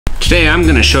Today I'm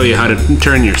going to show you how to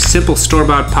turn your simple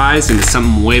store-bought pies into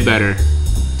something way better.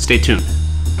 Stay tuned.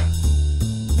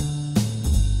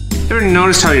 Ever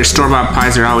noticed how your store-bought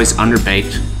pies are always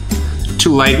underbaked?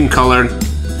 Too light in color,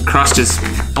 crust is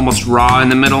almost raw in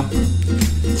the middle.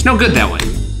 It's no good that way.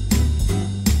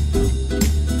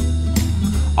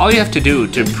 All you have to do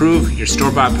to improve your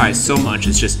store-bought pies so much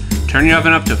is just turn your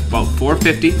oven up to about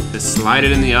 450, just slide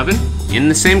it in the oven, in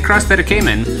the same crust that it came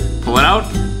in, pull it out,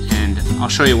 and I'll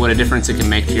show you what a difference it can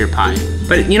make to your pie.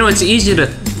 But you know, it's easy to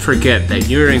forget that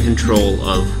you're in control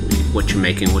of what you're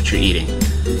making, what you're eating.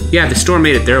 Yeah, the store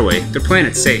made it their way, they're playing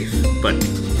it safe, but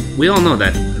we all know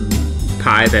that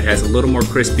pie that has a little more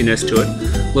crispiness to it,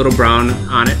 a little brown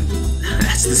on it,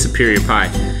 that's the superior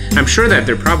pie. I'm sure that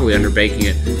they're probably underbaking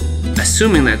it,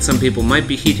 assuming that some people might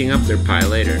be heating up their pie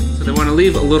later. So they want to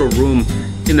leave a little room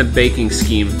in the baking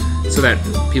scheme so that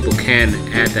people can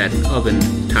add that oven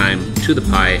time to the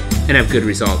pie and have good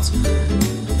results.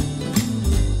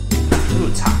 Ooh,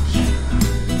 it's hot.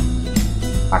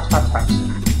 Hot, hot, hot.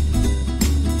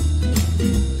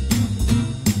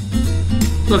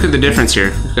 Look at the difference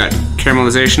here. We've got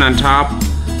caramelization on top.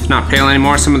 It's not pale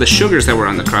anymore. Some of the sugars that were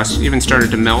on the crust even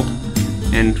started to melt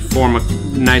and form a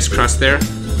nice crust there.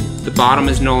 The bottom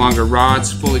is no longer raw,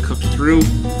 it's fully cooked through.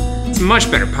 It's a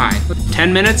much better pie.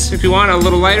 10 minutes if you want a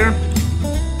little lighter,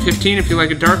 15 if you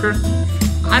like it darker.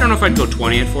 I don't know if I'd go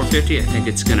 20 at 450. I think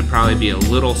it's gonna probably be a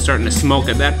little starting to smoke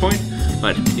at that point.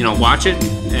 But you know, watch it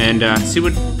and see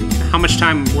how much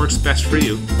time works best for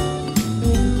you.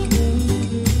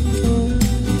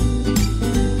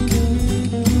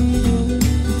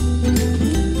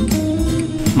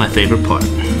 My favorite part.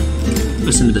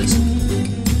 Listen to this.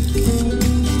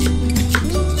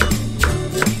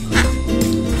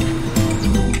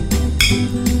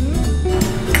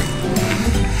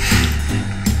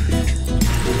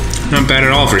 Not bad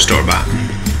at all for store-bought.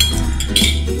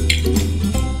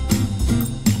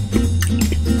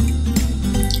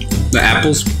 The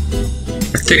apples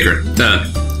are thicker. The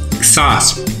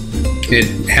sauce, it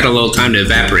had a little time to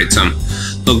evaporate some. A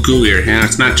little gooier. You know,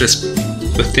 it's not just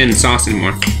a thin sauce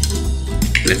anymore.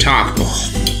 The top,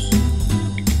 oh,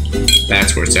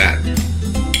 that's where it's at.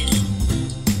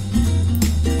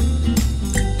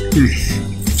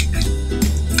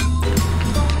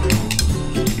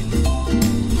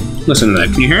 Listen to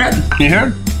that. Can you hear it? Can you hear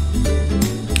it?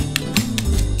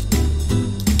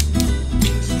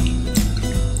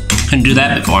 Couldn't do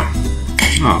that before.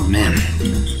 Oh man.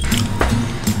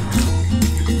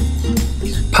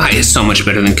 Pie is so much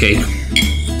better than cake.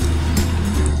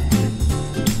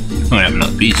 I'm gonna have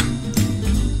another piece.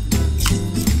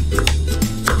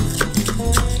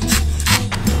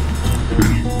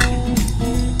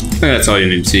 That's all you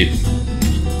need to see.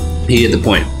 He hit the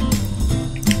point.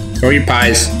 Throw your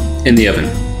pies in the oven.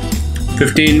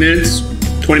 15 minutes,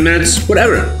 20 minutes,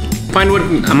 whatever. Find what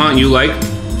amount you like,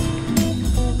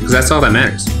 because that's all that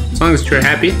matters. As long as you're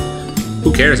happy,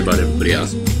 who cares about everybody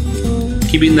else?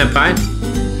 Keep eating that pie.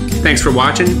 Thanks for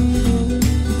watching.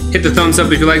 Hit the thumbs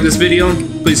up if you like this video.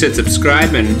 Please hit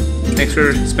subscribe, and thanks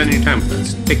for spending your time with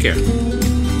us. Take care.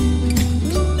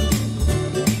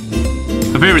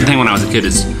 My favorite thing when I was a kid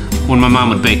is when my mom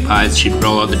would bake pies, she'd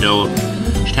roll out the dough.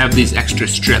 She'd have these extra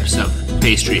strips of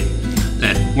pastry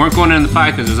that weren't going in the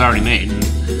pie because it was already made. And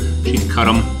she'd cut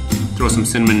them, throw some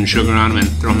cinnamon and sugar on them, and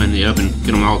throw them in the oven.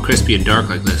 Get them all crispy and dark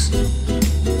like this.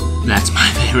 That's my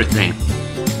favorite thing.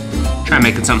 Try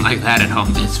making something like that at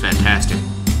home. It's fantastic.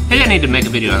 Maybe I need to make a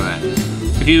video of that.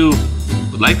 If you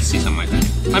would like to see something like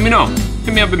that, let me know.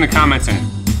 Hit me up in the comments. And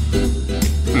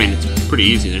I mean, it's pretty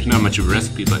easy. There's not much of a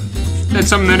recipe, but if that's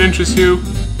something that interests you,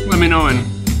 let me know and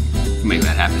we'll make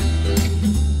that happen.